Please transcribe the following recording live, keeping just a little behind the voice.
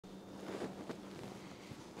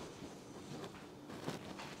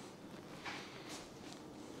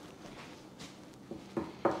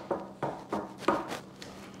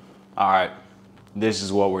All right, this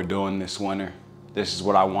is what we're doing this winter. This is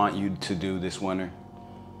what I want you to do this winter.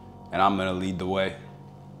 And I'm gonna lead the way.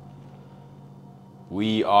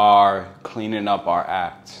 We are cleaning up our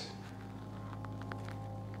act.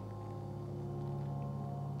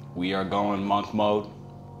 We are going monk mode.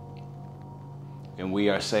 And we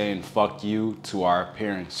are saying fuck you to our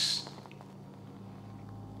appearance.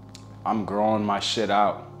 I'm growing my shit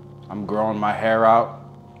out. I'm growing my hair out.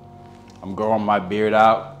 I'm growing my beard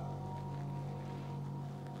out.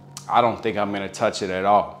 I don't think I'm gonna touch it at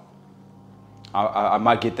all. I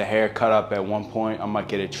might get the hair cut up at one point. I might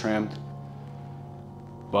get it trimmed.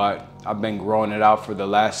 But I've been growing it out for the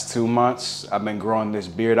last 2 months. I've been growing this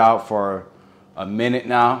beard out for a minute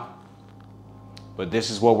now. But this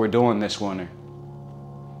is what we're doing this winter.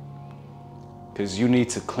 Because you need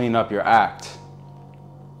to clean up your act.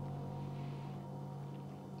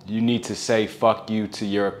 You need to say fuck you to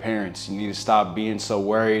your appearance. You need to stop being so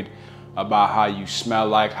worried about how you smell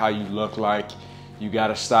like, how you look like. You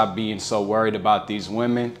gotta stop being so worried about these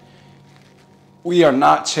women. We are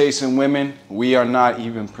not chasing women. We are not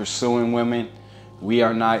even pursuing women. We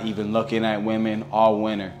are not even looking at women all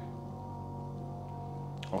winter.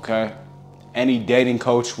 Okay? Any dating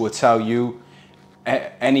coach will tell you,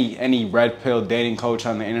 any red pill dating coach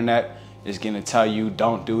on the internet is gonna tell you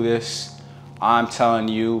don't do this. I'm telling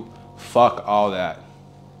you, fuck all that.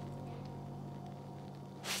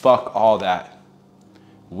 Fuck all that.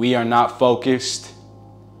 We are not focused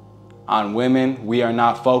on women. We are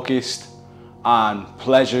not focused on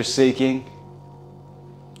pleasure seeking.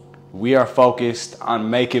 We are focused on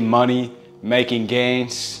making money, making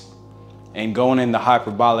gains, and going in the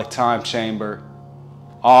hyperbolic time chamber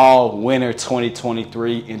all winter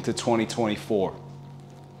 2023 into 2024.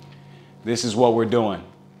 This is what we're doing.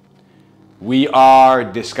 We are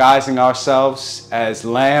disguising ourselves as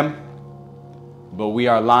lamb, but we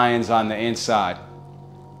are lions on the inside.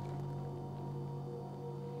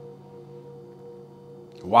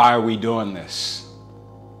 Why are we doing this?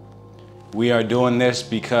 We are doing this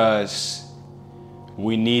because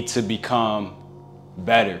we need to become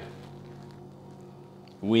better.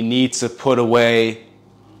 We need to put away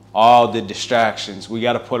all the distractions. We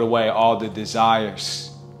got to put away all the desires.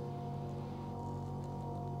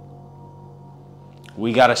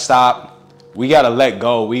 We got to stop. We got to let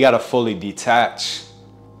go. We got to fully detach.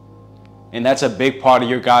 And that's a big part of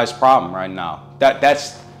your guys' problem right now.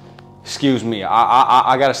 Excuse me,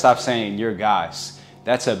 I got to stop saying your guys.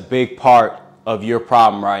 That's a big part of your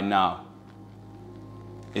problem right now.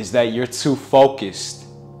 Is that you're too focused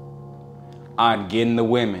on getting the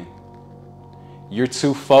women. You're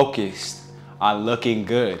too focused on looking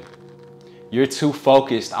good. You're too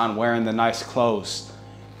focused on wearing the nice clothes.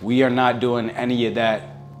 We are not doing any of that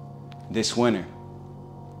this winter.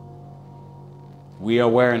 We are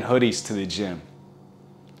wearing hoodies to the gym.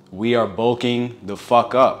 We are bulking the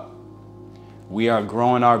fuck up. We are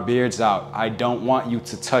growing our beards out. I don't want you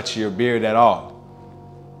to touch your beard at all.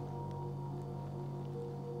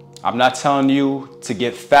 I'm not telling you to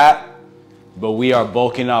get fat, but we are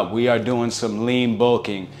bulking up. We are doing some lean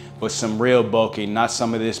bulking, but some real bulking, not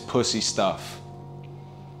some of this pussy stuff.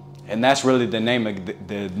 And that's really the name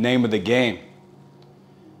of the game.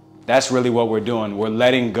 That's really what we're doing. We're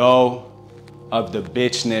letting go of the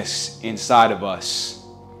bitchness inside of us.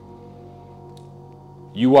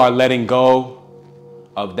 You are letting go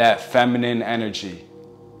of that feminine energy.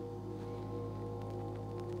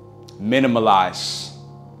 Minimalize.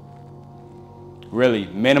 Really,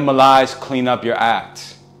 minimalize, clean up your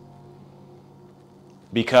act.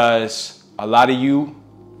 Because a lot of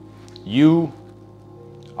you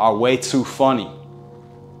are way too funny.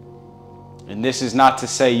 And this is not to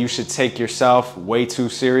say you should take yourself way too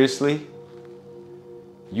seriously.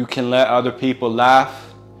 You can let other people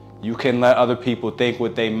laugh. You can let other people think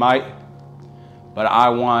what they might. But I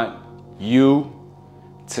want you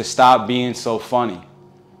to stop being so funny.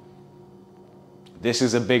 This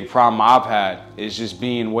is a big problem I've had, is just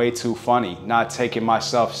being way too funny, not taking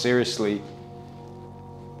myself seriously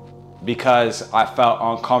because I felt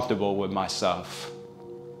uncomfortable with myself.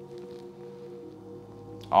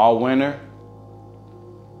 All winter,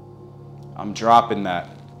 I'm dropping that.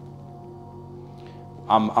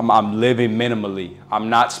 I'm living minimally. I'm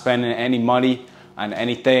not spending any money on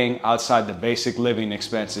anything outside the basic living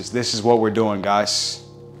expenses. This is what we're doing, guys.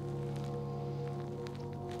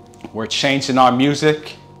 We're changing our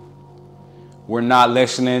music. We're not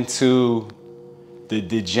listening to the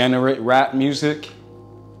degenerate rap music.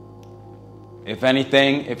 If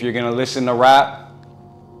anything, if you're gonna listen to rap,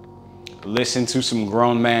 listen to some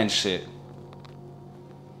grown man shit.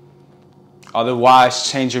 Otherwise,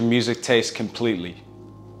 change your music taste completely.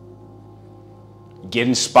 Get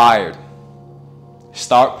inspired.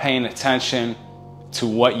 Start paying attention to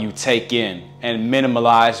what you take in and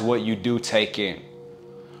minimize what you do take in.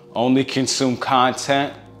 Only consume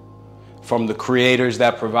content from the creators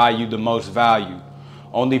that provide you the most value.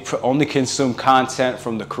 Only consume content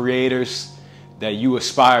from the creators that you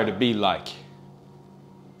aspire to be like.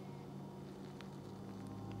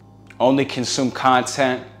 Only consume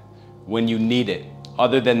content when you need it.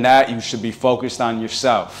 Other than that, you should be focused on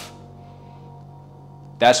yourself.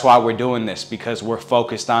 That's why we're doing this, because we're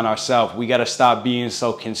focused on ourselves. We got to stop being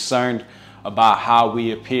so concerned about how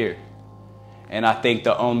we appear. And I think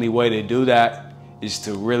the only way to do that is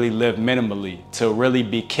to really live minimally, to really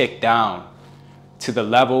be kicked down to the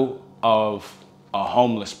level of a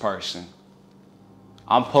homeless person.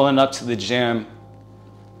 I'm pulling up to the gym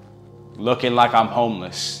looking like I'm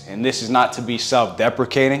homeless. And this is not to be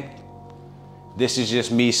self-deprecating. This is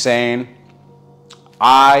just me saying,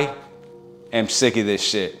 I am sick of this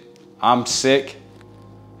shit. I'm sick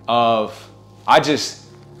of, I just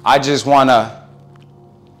want to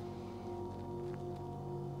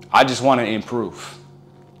improve.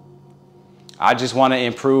 I just want to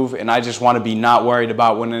improve, and I just want to be not worried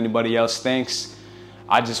about what anybody else thinks.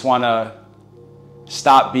 I just want to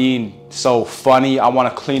stop being so funny. I want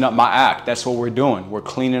to clean up my act. That's what we're doing. We're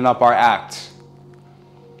cleaning up our act.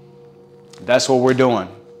 That's what we're doing.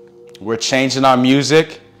 We're changing our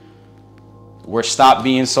music. We're stop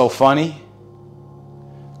being so funny.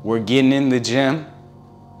 We're getting in the gym.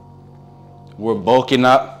 We're bulking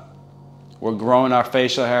up. We're growing our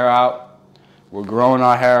facial hair out. We're growing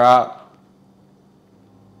our hair out.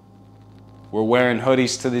 We're wearing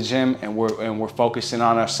hoodies to the gym, and we're focusing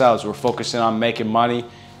on ourselves. We're focusing on making money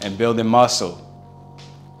and building muscle.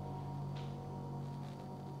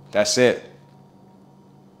 That's it.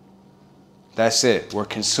 That's it. We're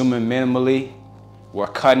consuming minimally. We're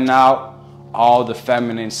cutting out all the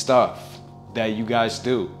feminine stuff that you guys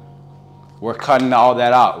do. We're cutting all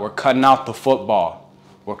that out. We're cutting out the football.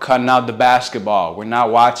 We're cutting out the basketball. We're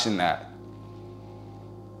not watching that.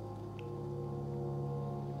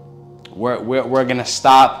 We're going to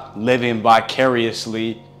stop living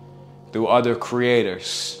vicariously through other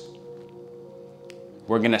creators.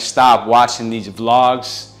 We're going to stop watching these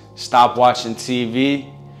vlogs, stop watching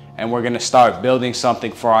TV, and we're going to start building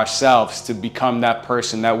something for ourselves to become that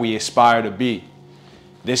person that we aspire to be.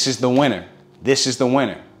 This is the winner. This is the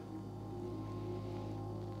winner.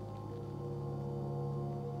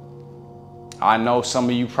 I know some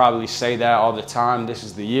of you probably say that all the time. This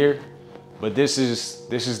is the year. But this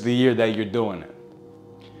is the year that you're doing it.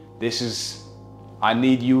 I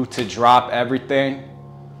need you to drop everything.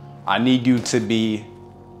 I need you to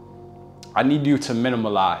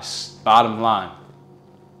minimalize, bottom line.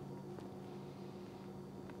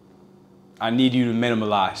 I need you to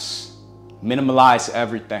minimalize. Minimalize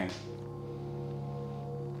everything.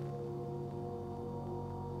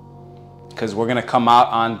 Because we're going to come out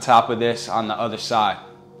on top of this on the other side.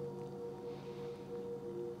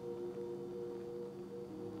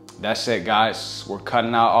 That's it, guys. We're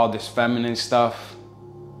cutting out all this feminine stuff.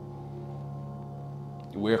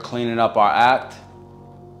 We're cleaning up our act.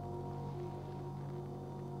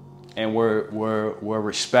 And we're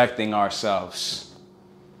respecting ourselves.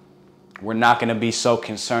 We're not going to be so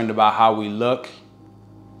concerned about how we look.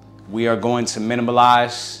 We are going to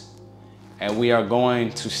minimalize, and we are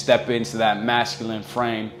going to step into that masculine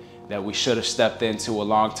frame that we should have stepped into a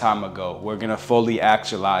long time ago. We're going to fully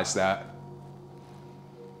actualize that.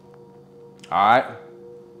 All right?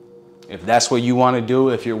 If that's what you want to do,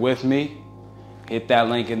 if you're with me, hit that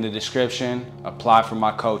link in the description. Apply for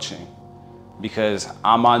my coaching, because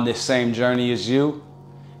I'm on this same journey as you,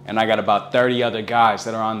 and I got about 30 other guys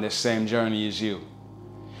that are on this same journey as you.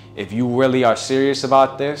 If you really are serious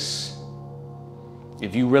about this,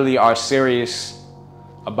 if you really are serious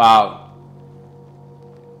about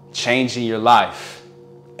changing your life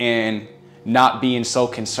and not being so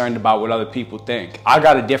concerned about what other people think. I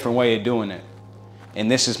got a different way of doing it. And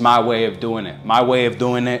this is my way of doing it. My way of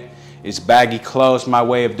doing it is baggy clothes. My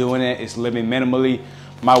way of doing it is living minimally.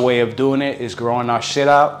 My way of doing it is growing our shit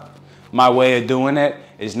out. My way of doing it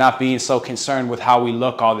is not being so concerned with how we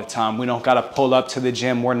look all the time. We don't got to pull up to the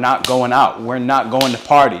gym. We're not going out. We're not going to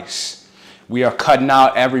parties. We are cutting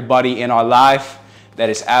out everybody in our life that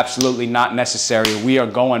is absolutely not necessary. We are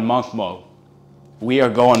going monk mode. We are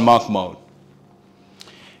going monk mode.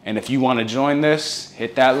 And if you want to join this,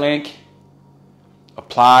 hit that link.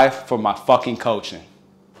 Apply for my fucking coaching.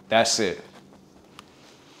 That's it.